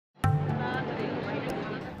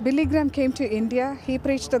Billy Graham came to India. He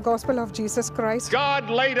preached the gospel of Jesus Christ. God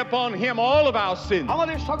laid upon him all of our sins.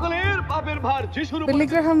 Billy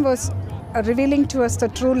Graham was revealing to us the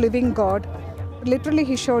true living God. Literally,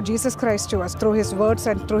 he showed Jesus Christ to us through his words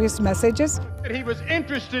and through his messages. He was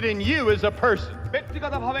interested in you as a person.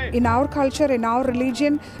 In our culture, in our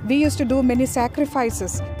religion, we used to do many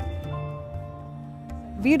sacrifices.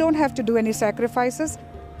 We don't have to do any sacrifices.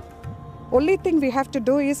 Only thing we have to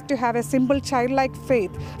do is to have a simple childlike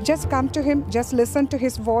faith. Just come to him, just listen to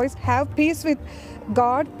his voice, have peace with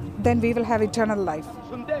God, then we will have eternal life.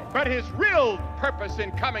 But his real purpose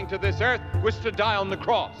in coming to this earth was to die on the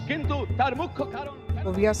cross.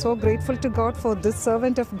 We are so grateful to God for this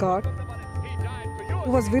servant of God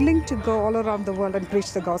who was willing to go all around the world and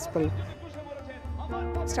preach the gospel.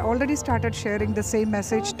 Already started sharing the same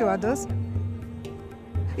message to others.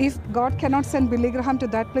 If God cannot send Billy Graham to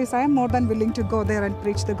that place, I am more than willing to go there and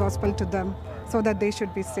preach the gospel to them so that they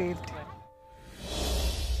should be saved.